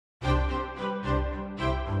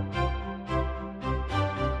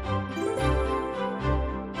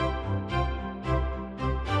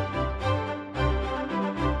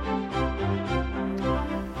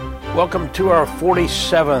Welcome to our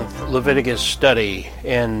 47th Leviticus study.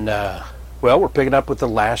 And, we're picking up with the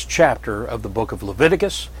last chapter of the book of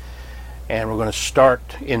Leviticus. And we're going to start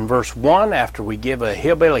in verse 1 after we give a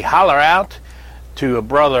hillbilly holler out to a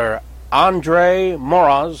brother Andre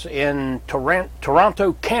Moraz in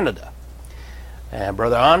Toronto, Canada.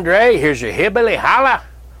 Brother Andre, here's your hillbilly holler.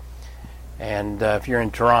 And if you're in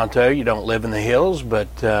Toronto, you don't live in the hills,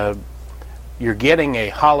 but you're getting a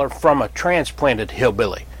holler from a transplanted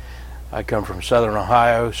hillbilly. I come from southern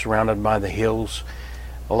Ohio, surrounded by the hills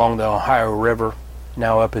along the Ohio River,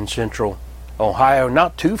 now up in central Ohio,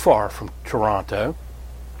 not too far from Toronto,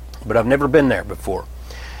 but I've never been there before.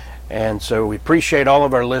 And so we appreciate all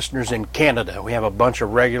of our listeners in Canada. We have a bunch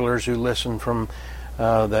of regulars who listen from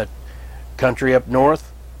that country up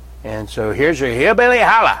north. And so here's your hillbilly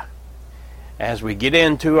holla as we get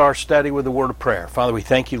into our study with the word of prayer. Father, we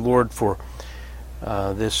thank you, Lord, for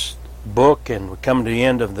this book, and we're coming to the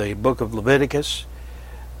end of the book of Leviticus.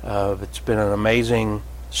 It's been an amazing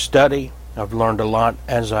study. I've learned a lot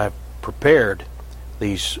as I've prepared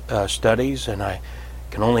these studies, and I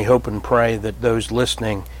can only hope and pray that those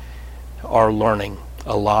listening are learning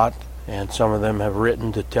a lot, and some of them have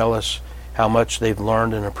written to tell us how much they've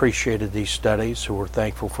learned and appreciated these studies, so we're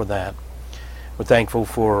thankful for that. We're thankful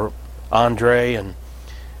for Andre and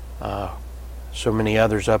so many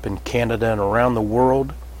others up in Canada and around the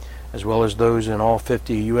world, as well as those in all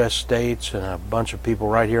 50 U.S. states and a bunch of people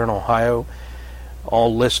right here in Ohio,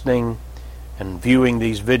 all listening and viewing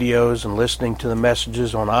these videos and listening to the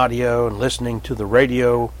messages on audio and listening to the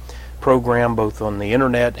radio program both on the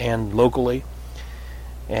internet and locally,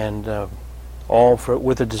 and all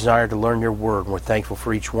with a desire to learn your word. And we're thankful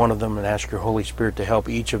for each one of them and ask your Holy Spirit to help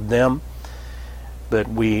each of them. But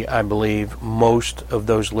I believe most of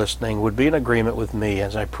those listening would be in agreement with me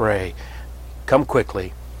as I pray, come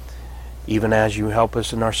quickly, even as you help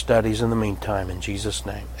us in our studies in the meantime. In Jesus'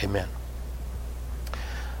 name, amen.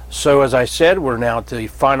 So as I said, we're now at the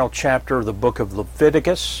final chapter of the book of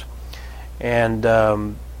Leviticus. And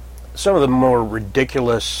some of the more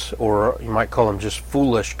ridiculous, or you might call them just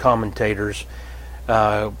foolish commentators,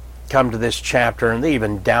 come to this chapter and they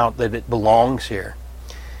even doubt that it belongs here.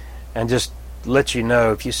 And just let you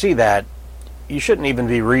know, if you see that, you shouldn't even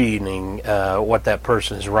be reading what that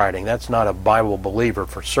person is writing. That's not a Bible believer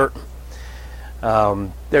for certain.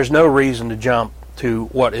 There's no reason to jump to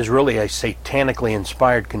what is really a satanically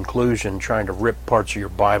inspired conclusion, trying to rip parts of your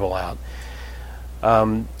Bible out.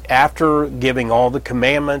 After giving all the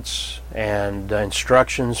commandments and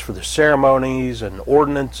instructions for the ceremonies and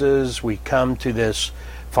ordinances, we come to this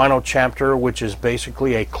final chapter, which is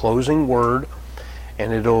basically a closing word,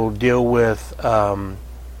 and it'll deal with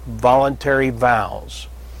voluntary vows.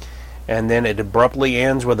 And then it abruptly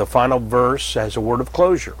ends with a final verse as a word of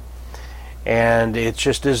closure. And it's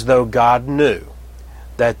just as though God knew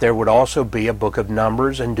that there would also be a book of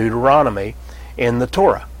Numbers and Deuteronomy in the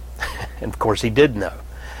Torah. And of course he did know.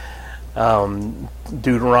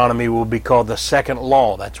 Deuteronomy will be called the second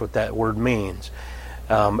law. That's what that word means.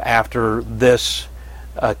 After this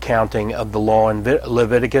accounting of the law in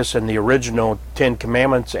Leviticus and the original 10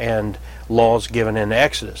 Commandments and laws given in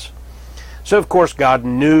Exodus. So of course God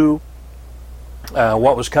knew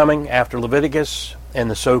what was coming after Leviticus, and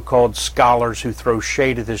the so-called scholars who throw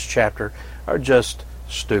shade at this chapter are just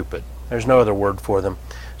stupid. There's no other word for them.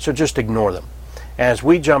 So just ignore them. As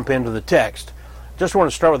we jump into the text, just want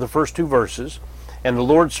to start with the first two verses. And the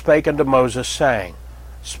Lord spake unto Moses, saying,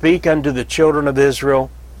 Speak unto the children of Israel,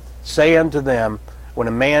 say unto them, When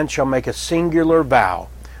a man shall make a singular vow,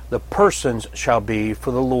 the persons shall be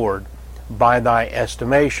for the Lord by thy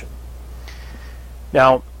estimation.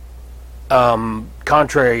 Now,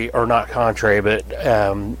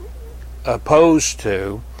 opposed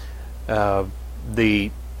to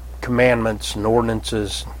the commandments and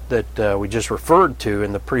ordinances that we just referred to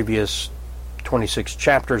in the previous 26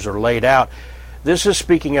 chapters are laid out, this is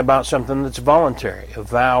speaking about something that's voluntary. A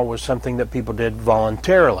vow was something that people did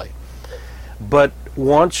voluntarily. But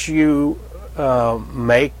once you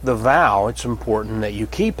make the vow, it's important that you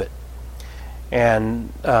keep it.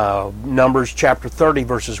 And Numbers chapter 30,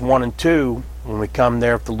 verses 1 and 2, when we come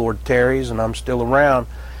there, if the Lord tarries, and I'm still around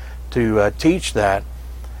to teach that,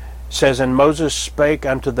 says, And Moses spake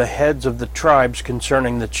unto the heads of the tribes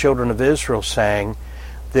concerning the children of Israel, saying,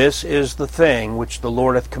 This is the thing which the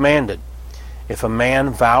Lord hath commanded. If a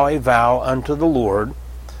man vow a vow unto the Lord,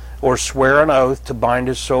 or swear an oath to bind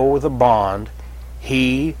his soul with a bond,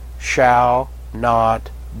 he shall not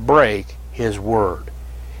break his word.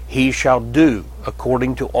 He shall do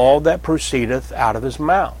according to all that proceedeth out of his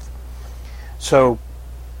mouth. So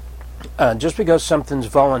just because something's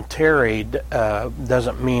voluntary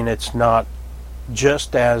doesn't mean it's not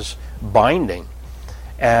just as binding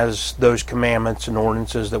as those commandments and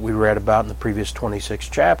ordinances that we read about in the previous 26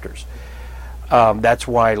 chapters. That's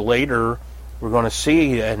why later we're going to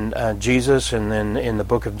see, and Jesus, and then in the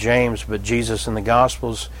book of James, but Jesus in the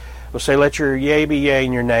Gospels will say, let your yea be yea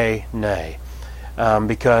and your nay, nay.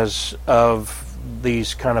 Because of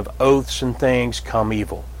these kind of oaths and things come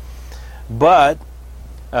evil. But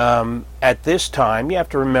at this time, you have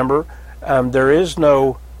to remember, there is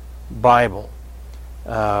no Bible.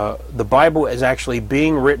 The Bible is actually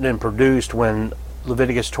being written and produced when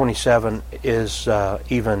Leviticus 27 is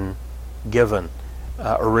even given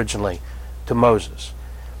originally to Moses.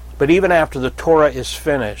 But even after the Torah is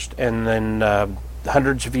finished, and then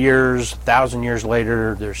hundreds of years, 1,000 years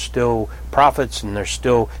later, there's still prophets, and they're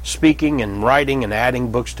still speaking and writing and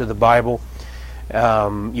adding books to the Bible.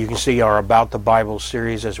 You can see our About the Bible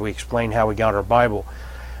series as we explain how we got our Bible.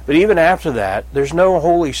 But even after that, there's no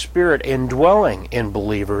Holy Spirit indwelling in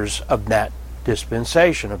believers of that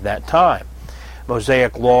dispensation, of that time.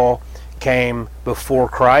 Mosaic law came before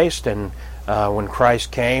Christ, and when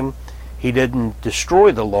Christ came, he didn't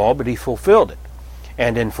destroy the law, but he fulfilled it.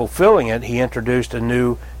 And in fulfilling it, he introduced a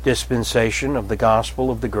new dispensation of the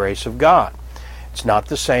gospel of the grace of God. It's not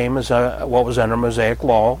the same as what was under Mosaic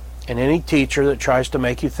law. And any teacher that tries to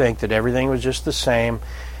make you think that everything was just the same,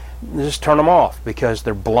 just turn them off, because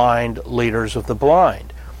they're blind leaders of the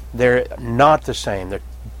blind. They're not the same. They're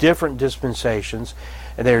different dispensations,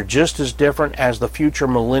 and they're just as different as the future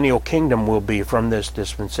millennial kingdom will be from this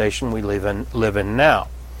dispensation we live in now.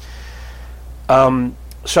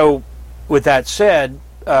 So with that said,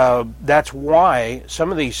 that's why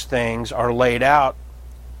some of these things are laid out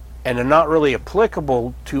and are not really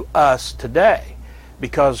applicable to us today,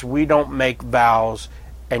 because we don't make vows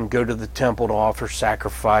and go to the temple to offer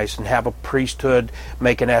sacrifice and have a priesthood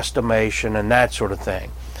make an estimation and that sort of thing.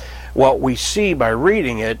 What we see by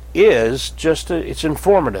reading it is just it's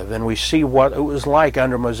informative, and we see what it was like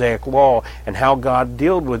under Mosaic law and how God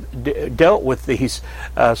dealt with these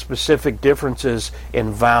specific differences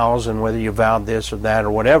in vows and whether you vowed this or that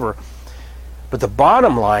or whatever. But the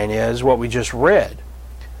bottom line is what we just read.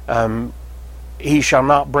 He shall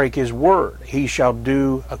not break his word. He shall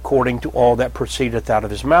do according to all that proceedeth out of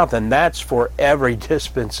his mouth. And that's for every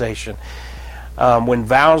dispensation. When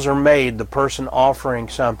vows are made, the person offering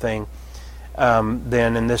something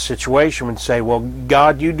then in this situation would say, well,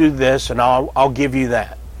 God, you do this and I'll give you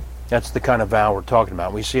that. That's the kind of vow we're talking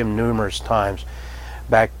about. We see them numerous times.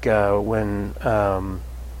 Back when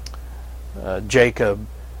Jacob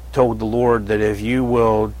told the Lord that if you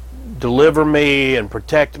will deliver me and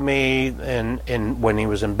protect me, and when he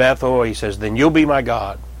was in Bethel, he says, then you'll be my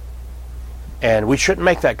God. And we shouldn't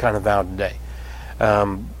make that kind of vow today.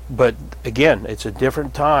 But again, it's a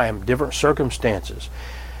different time, different circumstances.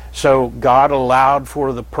 So God allowed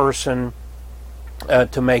for the person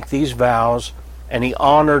to make these vows, and he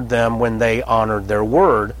honored them when they honored their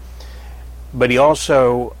word. But he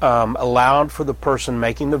also allowed for the person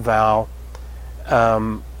making the vow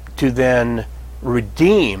to then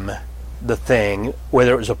redeem the thing,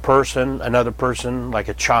 whether it was a person, another person, like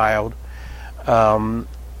a child, or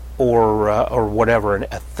whatever,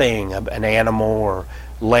 a thing, an animal, or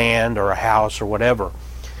land, or a house, or whatever.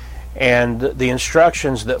 And the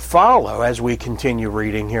instructions that follow as we continue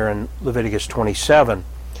reading here in Leviticus 27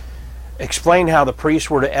 explain how the priests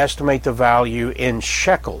were to estimate the value in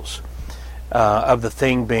shekels of the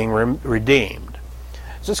thing being redeemed.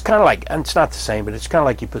 So it's kind of like, and it's not the same, but it's kind of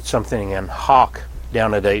like you put something in hock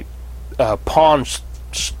down at a pawn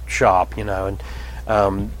shop, and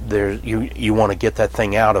you want to get that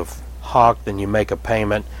thing out of hock, then you make a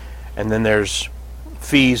payment, and then there's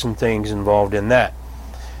fees and things involved in that.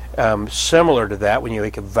 Similar to that, when you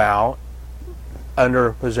make a vow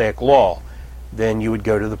under Mosaic law, then you would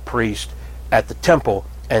go to the priest at the temple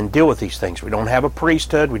and deal with these things. We don't have a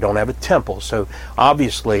priesthood, we don't have a temple, so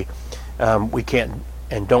obviously we can't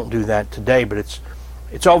and don't do that today, but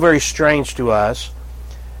it's all very strange to us,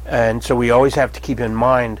 and so we always have to keep in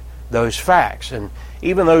mind those facts. And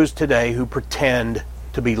even those today who pretend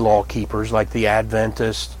to be law keepers, like the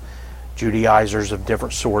Adventists, Judaizers of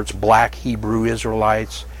different sorts, black Hebrew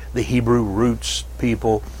Israelites, the Hebrew roots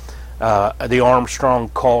people, the Armstrong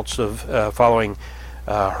cults of following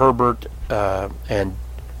Herbert and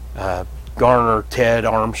Garner, Ted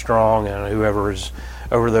Armstrong, and whoever is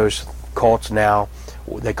over those cults now.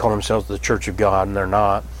 They call themselves the Church of God, and they're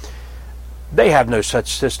not. They have no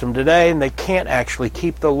such system today, and they can't actually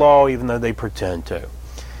keep the law, even though they pretend to.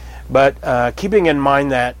 But keeping in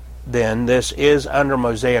mind that then this is under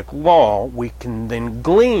Mosaic law, we can then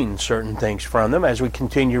glean certain things from them as we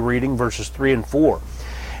continue reading verses 3 and 4.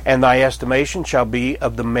 And thy estimation shall be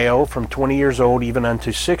of the male from 20 years old even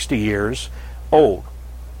unto 60 years old.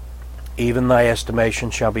 Even thy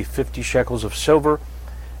estimation shall be 50 shekels of silver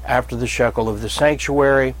after the shekel of the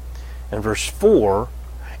sanctuary. And verse 4,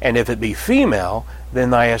 and if it be female, then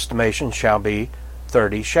thy estimation shall be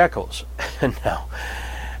 30 shekels.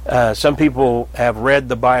 Now, some people have read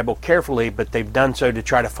the Bible carefully, but they've done so to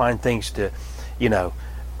try to find things to,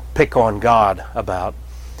 pick on God about.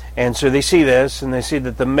 And so they see this, and they see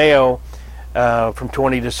that the male from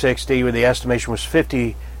 20 to 60, where the estimation was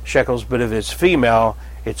 50 shekels, but if it's female,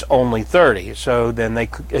 it's only 30. So then they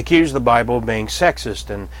accuse the Bible of being sexist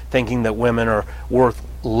and thinking that women are worth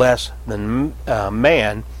less than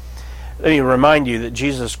man. Let me remind you that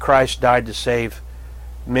Jesus Christ died to save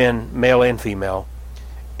men, male and female,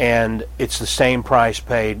 and it's the same price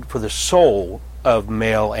paid for the soul of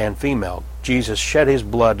male and female. Jesus shed his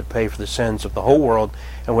blood to pay for the sins of the whole world,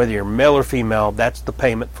 and whether you're male or female, that's the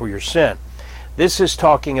payment for your sin. This is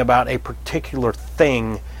talking about a particular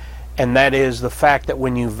thing, and that is the fact that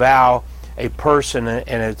when you vow a person,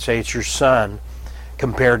 and say it's your son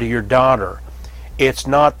compared to your daughter, it's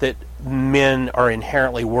not that men are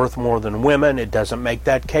inherently worth more than women. It doesn't make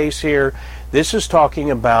that case here. This is talking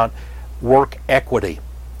about work equity.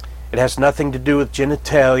 It has nothing to do with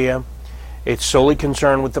genitalia. It's solely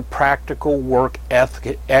concerned with the practical work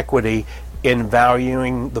equity in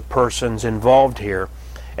valuing the persons involved here.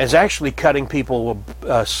 It's actually cutting people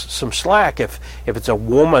some slack if it's a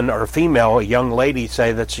woman or a female, a young lady,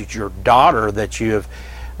 say that's your daughter that you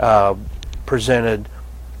have presented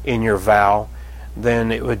in your vow,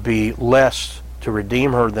 then it would be less to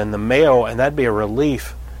redeem her than the male, and that'd be a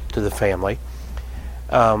relief to the family.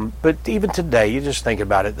 But even today, you just think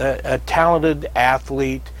about it, a talented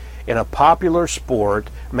athlete in a popular sport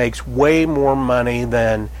makes way more money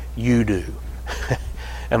than you do,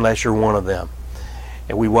 unless you're one of them.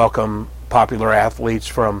 And we welcome popular athletes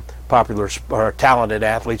from talented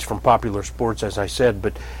athletes from popular sports, as I said,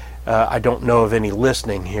 but I don't know of any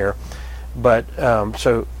listening here. But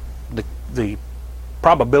so the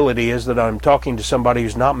probability is that I'm talking to somebody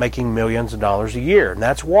who's not making millions of dollars a year, and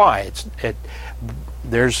that's why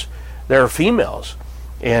there are females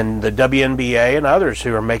in the WNBA and others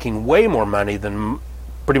who are making way more money than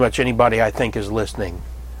pretty much anybody I think is listening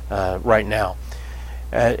right now.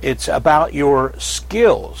 It's about your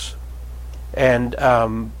skills, and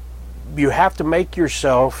you have to make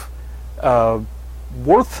yourself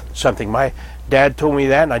worth something. My dad told me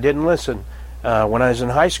that, and I didn't listen. When I was in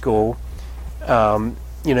high school,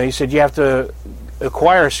 he said you have to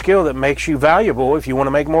acquire a skill that makes you valuable if you want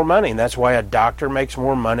to make more money, and that's why a doctor makes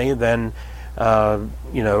more money than a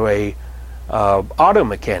auto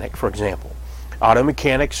mechanic, for example. Auto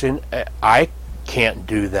mechanics, I can't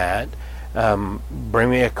do that. Bring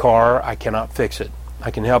me a car, I cannot fix it.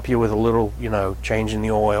 I can help you with a little, changing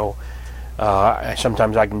the oil.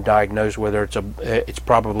 Sometimes I can diagnose whether it's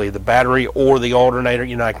probably the battery or the alternator.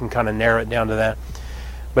 I can kind of narrow it down to that.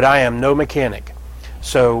 But I am no mechanic.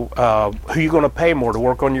 So who are you going to pay more to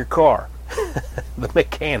work on your car? The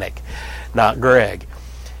mechanic, not Greg.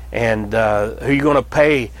 And who are you going to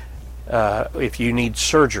pay if you need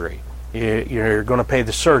surgery? You're going to pay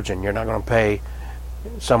the surgeon. You're not going to pay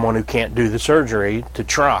someone who can't do the surgery to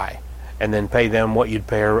try and then pay them what you'd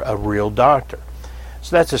pay a real doctor.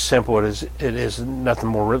 So that's as simple as it is. Nothing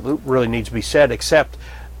more really needs to be said, except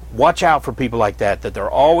watch out for people like that they're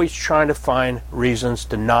always trying to find reasons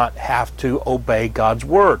to not have to obey God's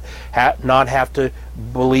word, not have to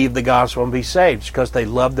believe the gospel and be saved. It's because they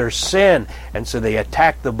love their sin, and so they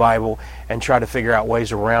attack the Bible and try to figure out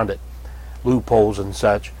ways around it, loopholes and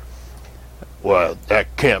such. Well,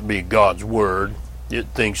 that can't be God's word. It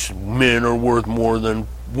thinks men are worth more than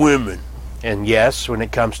women. And yes, when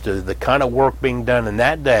it comes to the kind of work being done in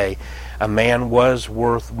that day, a man was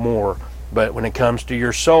worth more. But when it comes to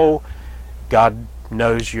your soul, God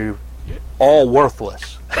knows you're all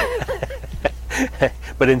worthless.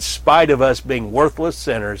 But in spite of us being worthless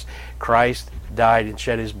sinners, Christ died and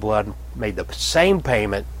shed his blood and made the same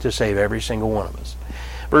payment to save every single one of us.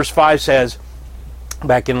 Verse 5 says,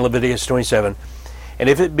 back in Leviticus 27, and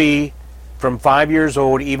if it be from 5 years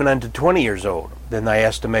old even unto 20 years old, then thy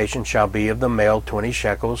estimation shall be of the male 20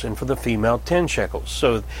 shekels, and for the female 10 shekels.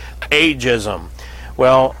 So, ageism.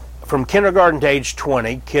 Well, from kindergarten to age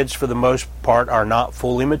 20, kids for the most part are not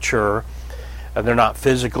fully mature. They're not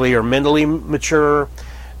physically or mentally mature.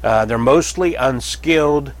 They're mostly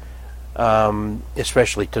unskilled,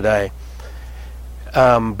 especially today.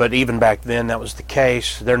 But even back then that was the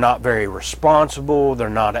case. They're not very responsible. They're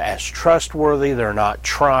not as trustworthy. They're not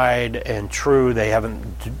tried and true. They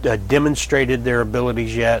haven't demonstrated their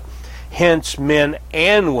abilities yet. Hence, men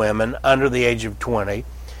and women under the age of 20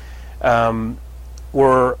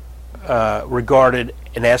 were regarded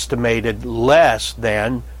and estimated less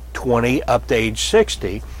than 20 up to age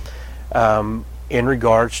 60 in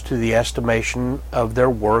regards to the estimation of their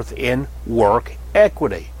worth in work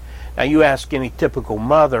equity. Now, you ask any typical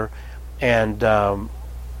mother, and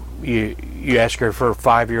you ask her if her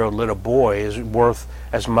 5-year-old little boy is worth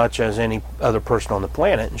as much as any other person on the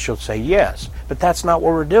planet, and she'll say yes. But that's not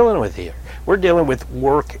what we're dealing with here. We're dealing with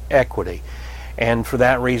work equity. And for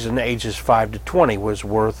that reason, ages 5 to 20 was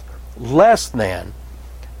worth less than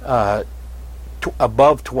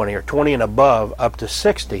above 20, or 20 and above up to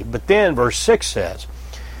 60. But then verse 6 says,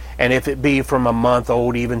 and if it be from a month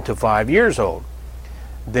old even to 5 years old,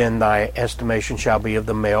 then thy estimation shall be of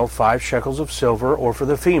the male 5 shekels of silver, or for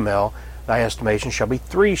the female thy estimation shall be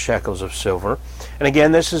 3 shekels of silver. And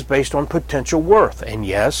again, this is based on potential worth. And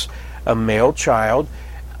yes, a male child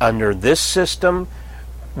under this system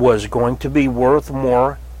was going to be worth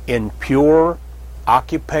more in pure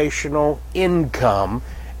occupational income,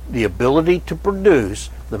 the ability to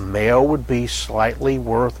produce. The male would be slightly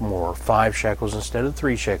worth more, 5 shekels instead of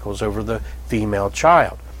 3 shekels over the female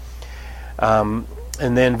child.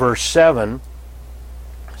 And then verse 7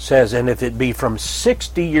 says, and if it be from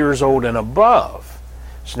 60 years old and above.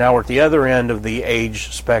 So now we're at the other end of the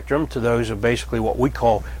age spectrum, to those of basically what we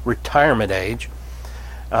call retirement age.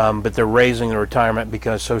 But they're raising the retirement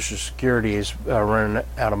because Social Security is running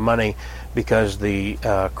out of money because the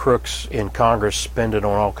crooks in Congress spend it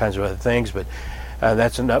on all kinds of other things. But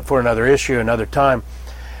that's enough for another issue, another time.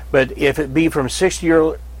 But if it be from 60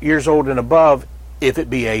 years old and above, if it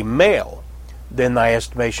be a male, then thy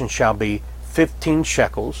estimation shall be 15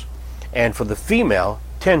 shekels, and for the female,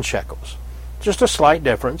 10 shekels. Just a slight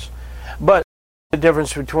difference. But the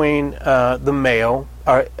difference between the male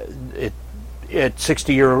at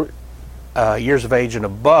 60 years of age and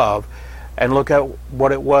above, and look at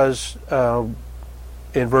what it was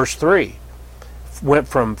in verse 3. Went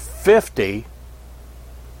from 50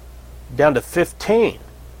 down to 15.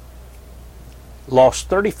 Lost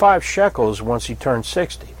 35 shekels once he turned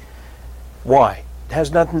 60. Why? It has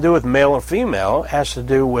nothing to do with male or female. It has to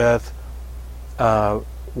do with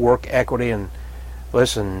work equity. And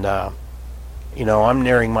listen, I'm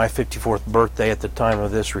nearing my 54th birthday at the time of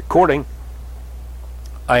this recording.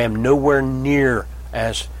 I am nowhere near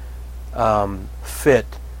as fit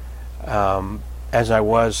as I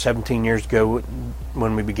was 17 years ago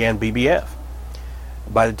when we began BBF.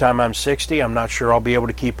 By the time I'm 60, I'm not sure I'll be able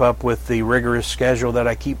to keep up with the rigorous schedule that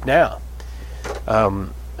I keep now.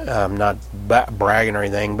 I'm not bragging or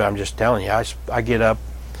anything, but I'm just telling you, I get up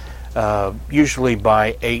usually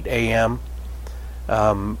by 8 a.m.,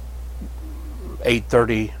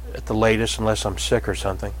 8:30 at the latest, unless I'm sick or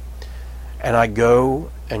something. And I go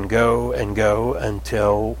and go and go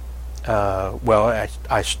until,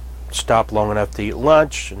 I stop long enough to eat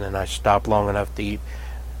lunch, and then I stop long enough to eat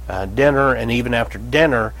dinner, and even after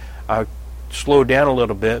dinner, I slow down a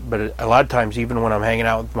little bit, but a lot of times, even when I'm hanging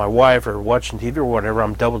out with my wife or watching TV or whatever,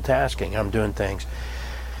 I'm double tasking. I'm doing things.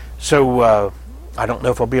 So I don't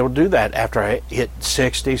know if I'll be able to do that after I hit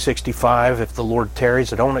 60, 65, if the Lord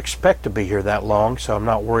tarries. I don't expect to be here that long, so I'm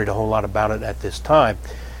not worried a whole lot about it at this time.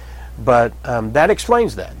 But that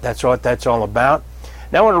explains that. That's what that's all about.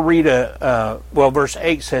 Now I want to read verse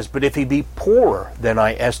 8 says, but if he be poorer than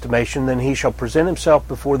I estimation, then he shall present himself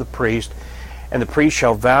before the priest, and the priest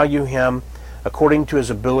shall value him according to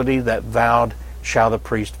his ability, that vowed shall the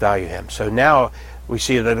priest value him. So now we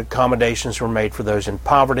see that accommodations were made for those in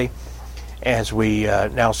poverty, as we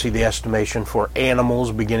now see the estimation for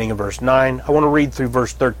animals beginning in verse 9. I want to read through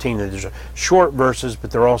verse 13. These are short verses,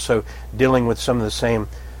 but they're also dealing with some of the same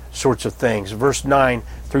sorts of things. Verse 9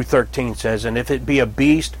 through 13 says, and if it be a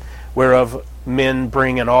beast whereof men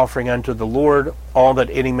bring an offering unto the Lord, all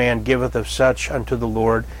that any man giveth of such unto the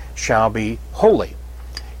Lord shall be holy.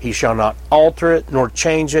 He shall not alter it nor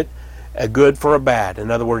change it, a good for a bad. In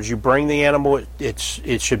other words, you bring the animal, it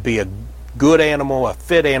should be a good animal, a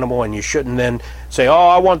fit animal, and you shouldn't then say, oh,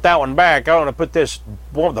 I want that one back. I want to put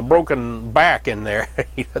the broken back in there.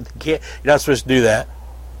 You're not supposed to do that.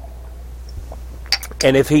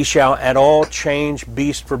 And if he shall at all change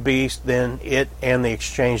beast for beast, then it and the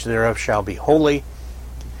exchange thereof shall be holy.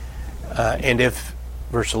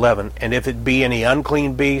 Verse 11, and if it be any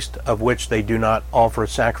unclean beast of which they do not offer a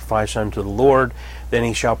sacrifice unto the Lord, then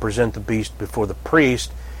he shall present the beast before the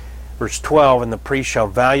priest. Verse 12, and the priest shall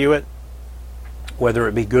value it, whether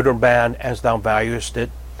it be good or bad, as thou valuest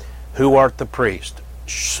it. Who art the priest?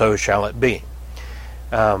 So shall it be.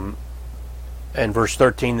 And verse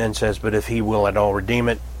 13 then says, but if he will at all redeem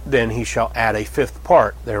it, then he shall add a fifth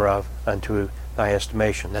part thereof unto thy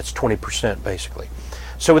estimation. That's 20% basically.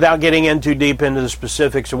 So without getting in too deep into the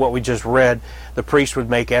specifics of what we just read, the priest would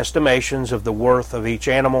make estimations of the worth of each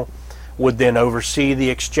animal, would then oversee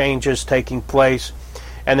the exchanges taking place,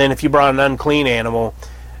 and then if you brought an unclean animal,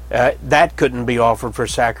 that couldn't be offered for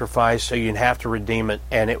sacrifice, so you'd have to redeem it,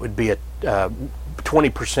 and it would be a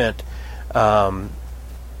 20%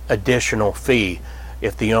 additional fee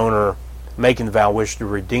if the owner making the vow wished to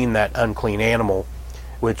redeem that unclean animal,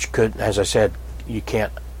 which could, as I said, you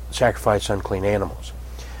can't sacrifice unclean animals.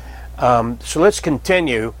 So let's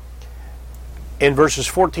continue in verses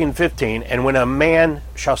 14 and 15. And when a man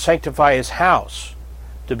shall sanctify his house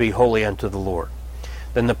to be holy unto the Lord,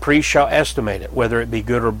 then the priest shall estimate it, whether it be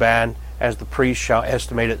good or bad, as the priest shall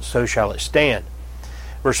estimate it, so shall it stand.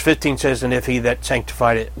 Verse 15 says, and if he that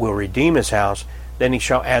sanctified it will redeem his house, then he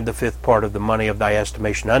shall add the fifth part of the money of thy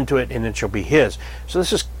estimation unto it, and it shall be his. So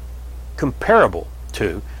this is comparable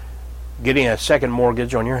to getting a second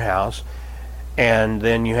mortgage on your house, and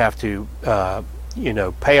then you have to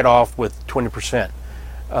pay it off with 20%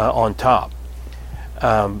 on top.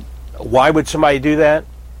 Why would somebody do that?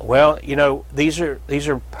 Well, these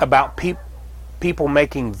are about people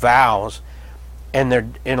making vows, and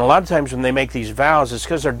a lot of times when they make these vows, it's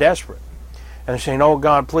because they're desperate, and they're saying, "Oh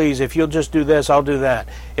God, please, if you'll just do this, I'll do that.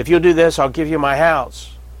 If you'll do this, I'll give you my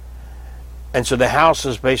house." And so the house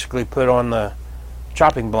is basically put on the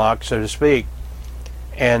chopping block, so to speak,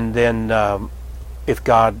 and then if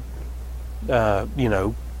God,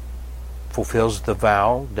 fulfills the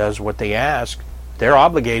vow, does what they ask, they're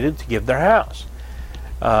obligated to give their house.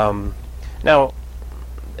 Now,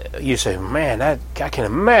 you say, man, I can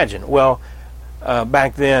imagine. Well,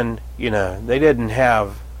 back then, they didn't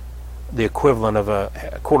have the equivalent of a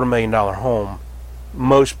 $250,000 home.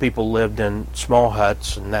 Most people lived in small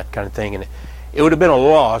huts and that kind of thing, and it would have been a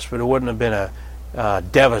loss, but it wouldn't have been a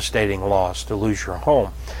devastating loss to lose your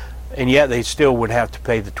home. And yet they still would have to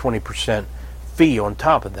pay the 20% fee on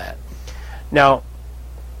top of that. Now,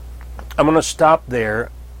 I'm going to stop there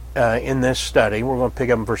in this study. We're going to pick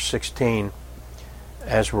up in verse 16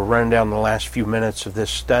 as we're running down the last few minutes of this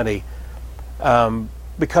study,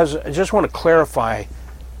 because I just want to clarify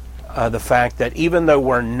the fact that even though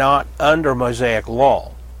we're not under Mosaic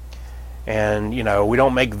law, and we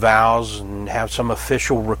don't make vows and have some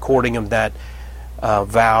official recording of that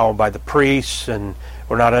vow by the priests, and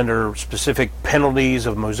we're not under specific penalties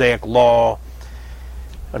of Mosaic law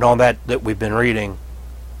and all that we've been reading,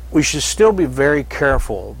 we should still be very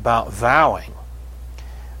careful about vowing,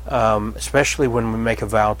 especially when we make a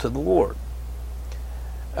vow to the Lord.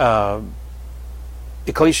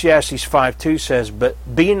 Ecclesiastes 5:2 says, but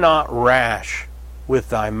be not rash with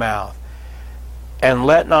thy mouth, and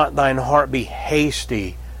let not thine heart be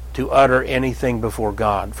hasty to utter anything before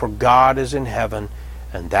God. For God is in heaven,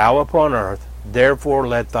 and thou upon earth, therefore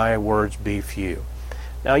let thy words be few.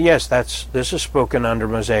 Now, yes, this is spoken under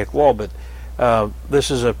Mosaic law, but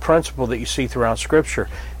this is a principle that you see throughout Scripture,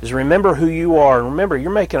 is remember who you are. And remember,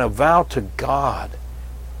 you're making a vow to God.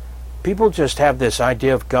 People just have this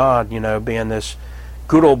idea of God, being this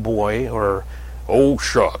good old boy, or, oh,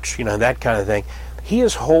 shucks, that kind of thing. He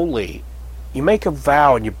is holy. You make a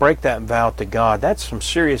vow and you break that vow to God, that's some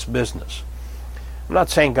serious business. I'm not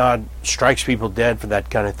saying God strikes people dead for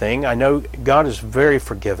that kind of thing. I know God is very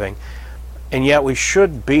forgiving, and yet we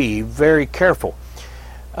should be very careful.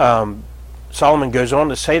 Solomon goes on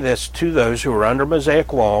to say this to those who are under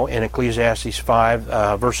Mosaic law in Ecclesiastes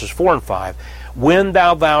 5, verses 4 and 5. When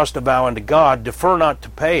thou vowest a vow unto God, defer not to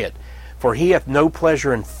pay it, for he hath no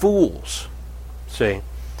pleasure in fools. See,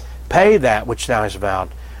 pay that which thou hast vowed.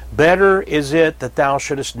 Better is it that thou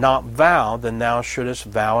shouldest not vow than thou shouldest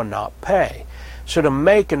vow and not pay. So to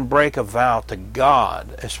make and break a vow to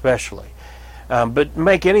God especially, but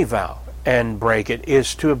make any vow and break it,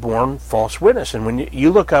 is to have borne false witness. And when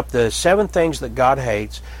you look up the 7 things that God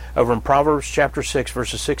hates over in Proverbs chapter 6,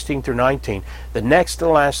 verses 16 through 19, the next to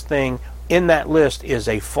last thing in that list is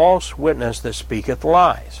a false witness that speaketh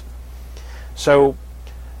lies. So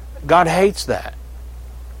God hates that.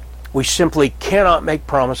 We simply cannot make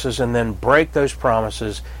promises and then break those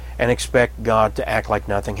promises and expect God to act like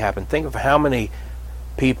nothing happened. Think of how many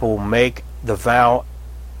people make the vow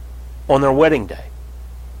on their wedding day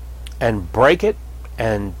and break it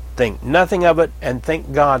and think nothing of it and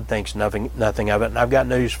think God thinks nothing of it. And I've got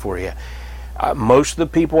news for you. Most of the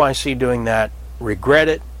people I see doing that regret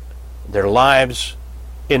it. Their lives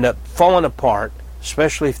end up falling apart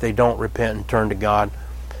especially if they don't repent and turn to God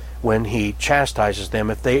when He chastises them.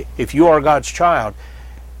 If you are God's child,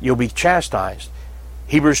 you'll be chastised.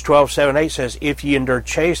 Hebrews 12:7-8 says, if ye endure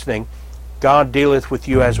chastening, God dealeth with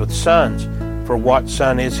you as with sons. For what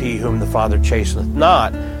son is he whom the Father chasteneth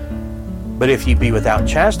not? But if ye be without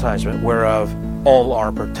chastisement, whereof all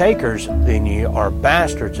are partakers, then ye are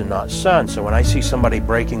bastards and not sons. So when I see somebody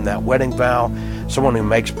breaking that wedding vow, someone who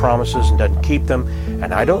makes promises and doesn't keep them,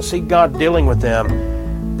 and I don't see God dealing with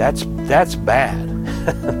them, that's bad.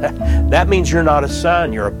 That means you're not a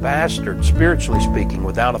son. You're a bastard, spiritually speaking,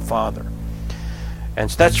 without a father. And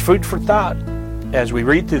so that's food for thought. As we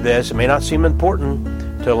read through this, it may not seem important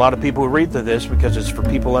to a lot of people who read through this because it's for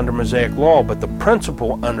people under Mosaic law, but the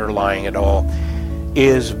principle underlying it all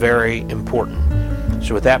is very important.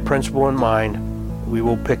 So with that principle in mind, we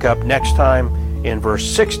will pick up next time in verse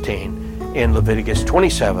 16 in Leviticus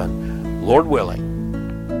 27, Lord willing.